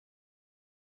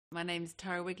My name's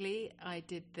Tara Wigley. I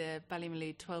did the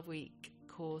Ballymaloe 12-week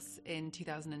course in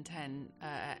 2010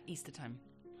 at Easter time.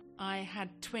 I had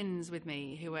twins with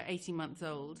me who were 18 months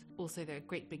old. Also, they're a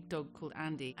great big dog called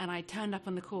Andy. And I turned up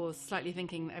on the course slightly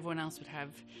thinking that everyone else would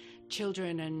have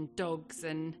children and dogs,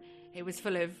 and it was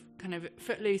full of kind of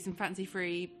footloose and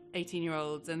fancy-free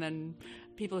 18-year-olds, and then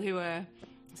people who were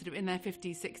sort of in their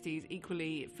 50s, 60s,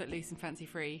 equally footloose and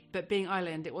fancy-free. But being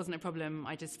island, it wasn't a problem.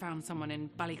 I just found someone in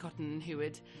Ballycotton who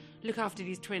would look after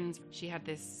these twins. She had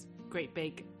this great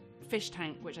big fish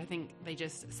tank, which I think they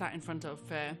just sat in front of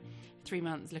for 3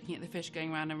 months, looking at the fish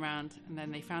going round and round, and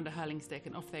then they found a hurling stick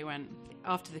and off they went.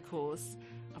 After the course,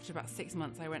 after about 6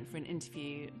 months, I went for an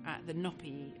interview at the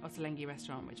Noppy Ottolenghi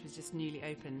restaurant, which was just newly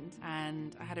opened,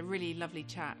 and I had a really lovely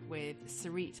chat with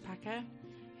Sarit Packer,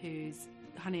 who's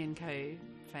Honey & Co.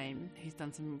 fame, who's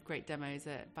done some great demos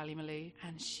at Ballymaloe,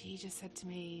 and she just said to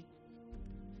me,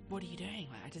 "What are you doing?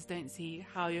 Like, I just don't see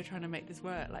how you're trying to make this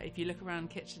work. Like, if you look around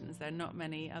kitchens, there are not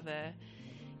many other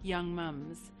young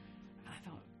mums." And I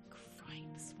thought,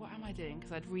 Christ, what am I doing?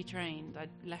 Because I'd retrained, I'd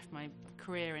left my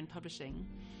career in publishing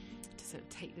to sort of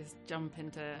take this jump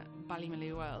into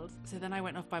Ballymaloe world. So then I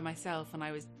went off by myself, and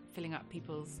I was filling up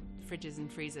people's fridges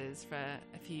and freezers for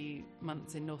a few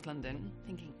months in North London,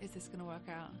 thinking, is this going to work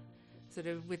out? Sort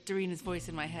of with Darina's voice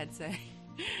in my head saying,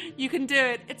 you can do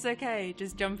it, it's okay,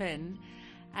 just jump in.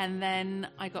 And then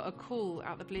I got a call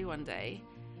out the blue one day,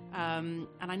 and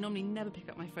I normally never pick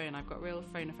up my phone. I've got real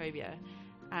phonophobia.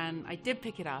 And I did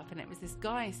pick it up, and it was this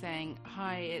guy saying,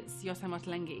 "Hi, it's Yotam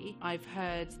Ottolenghi. I've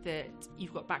heard that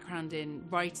you've got background in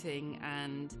writing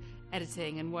and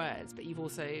editing and words, but you've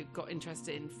also got interest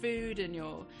in food, and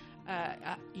you're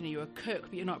a cook,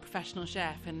 but you're not a professional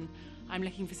chef. And I'm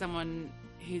looking for someone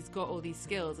who's got all these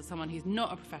skills, or someone who's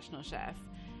not a professional chef,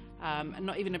 and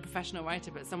not even a professional writer,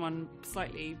 but someone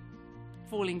slightly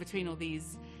falling between all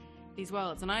these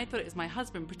worlds." And I thought it was my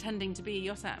husband pretending to be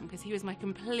Yotam, because he was my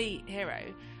complete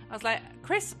hero. I was like,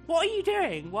 "Chris, what are you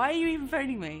doing? Why are you even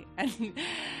phoning me?" And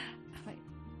I'm like,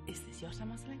 "Is this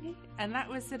Yotam Ottolenghi?" And that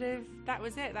was it.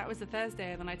 That was the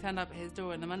Thursday, and then I turned up at his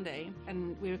door on the Monday,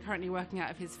 and we were currently working out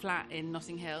of his flat in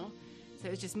Notting Hill. So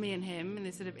it was just me and him in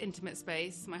this sort of intimate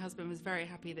space. My husband was very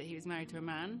happy that he was married to a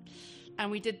man.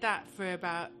 And we did that for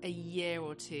about a year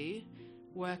or two,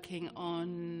 working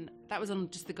on... That was on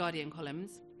just the Guardian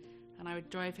columns. And I would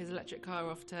drive his electric car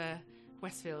off to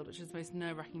Westfield, which was the most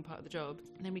nerve-wracking part of the job.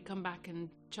 And then we'd come back and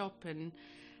chop and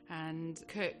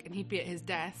cook, and he'd be at his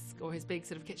desk or his big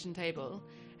sort of kitchen table.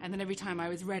 And then every time I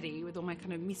was ready with all my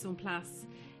kind of mise en place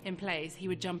in place, he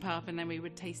would jump up, and then we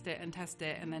would taste it and test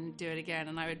it and then do it again.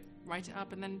 And I would write it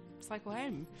up and then cycle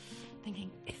home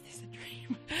thinking, is this a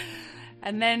dream?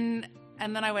 and then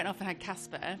I went off and had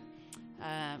Casper,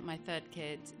 my third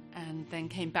kid, and then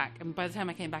came back. And by the time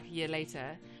I came back a year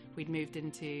later, we'd moved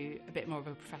into a bit more of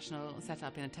a professional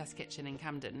setup in a test kitchen in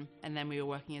Camden. And then we were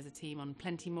working as a team on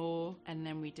Plenty More. And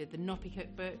then we did the Noppy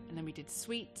cookbook. And then we did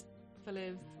Sweet, full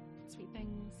of sweet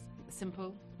things.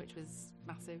 Simple, which was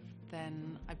massive.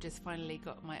 Then I've just finally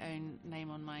got my own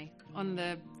name on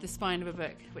the spine of a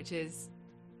book, which is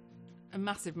a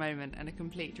massive moment and a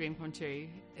complete dream come true.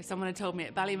 If someone had told me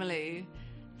at Ballymaloe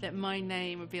that my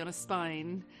name would be on a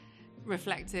spine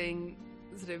reflecting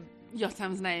sort of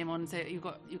Yotam's name on, so you've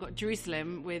got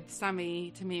Jerusalem with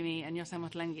Sami Tamimi and Yotam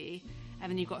Ottolenghi,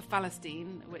 and then you've got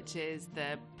Palestine, which is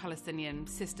the Palestinian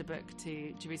sister book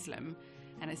to Jerusalem,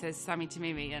 and it says Sami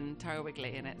Tamimi and Tara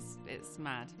Wigley, and it's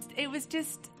mad. It was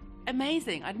just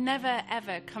amazing. I'd never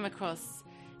ever come across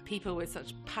people with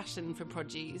such passion for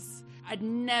produce. I'd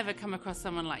never come across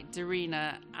someone like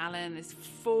Darina Allen, this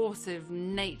force of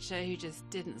nature who just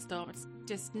didn't stop. I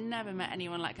just never met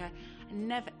anyone like her. I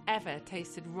never ever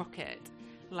tasted rocket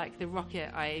like the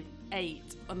rocket I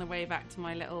ate on the way back to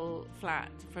my little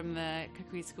flat from the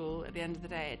cookery school at the end of the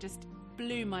day. It just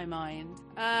blew my mind.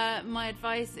 My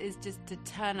advice is just to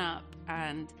turn up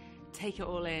and take it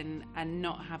all in and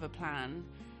not have a plan,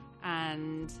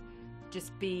 and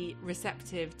just be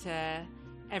receptive to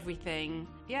everything.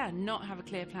 Not have a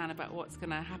clear plan about what's going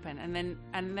to happen, and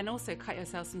then also cut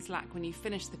yourself some slack when you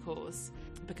finish the course,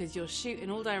 because you'll shoot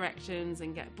in all directions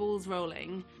and get balls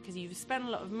rolling because you've spent a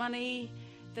lot of money.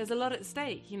 There's a lot at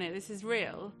stake, this is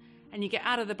real, and you get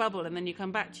out of the bubble and then you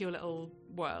come back to your little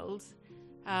world,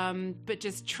 but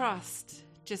just trust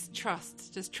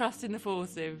in the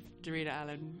force of Darina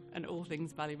Allen and all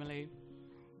things Ballymaloe.